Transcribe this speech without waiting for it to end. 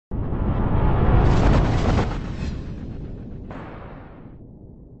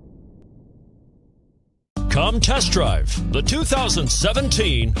Come test drive the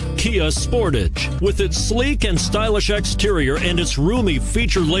 2017 Kia Sportage. With its sleek and stylish exterior and its roomy,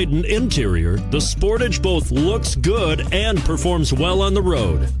 feature-laden interior, the Sportage both looks good and performs well on the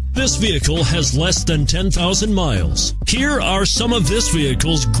road. This vehicle has less than 10,000 miles. Here are some of this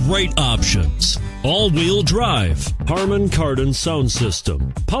vehicle's great options: all-wheel drive, Harman Kardon sound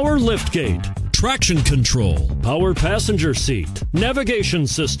system, power liftgate, traction control, power passenger seat, navigation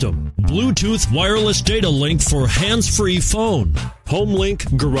system, Bluetooth wireless data link for hands-free phone,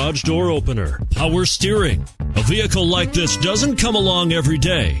 HomeLink garage door opener, power steering. A vehicle like this doesn't come along every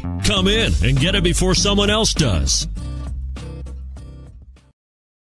day. Come in and get it before someone else does.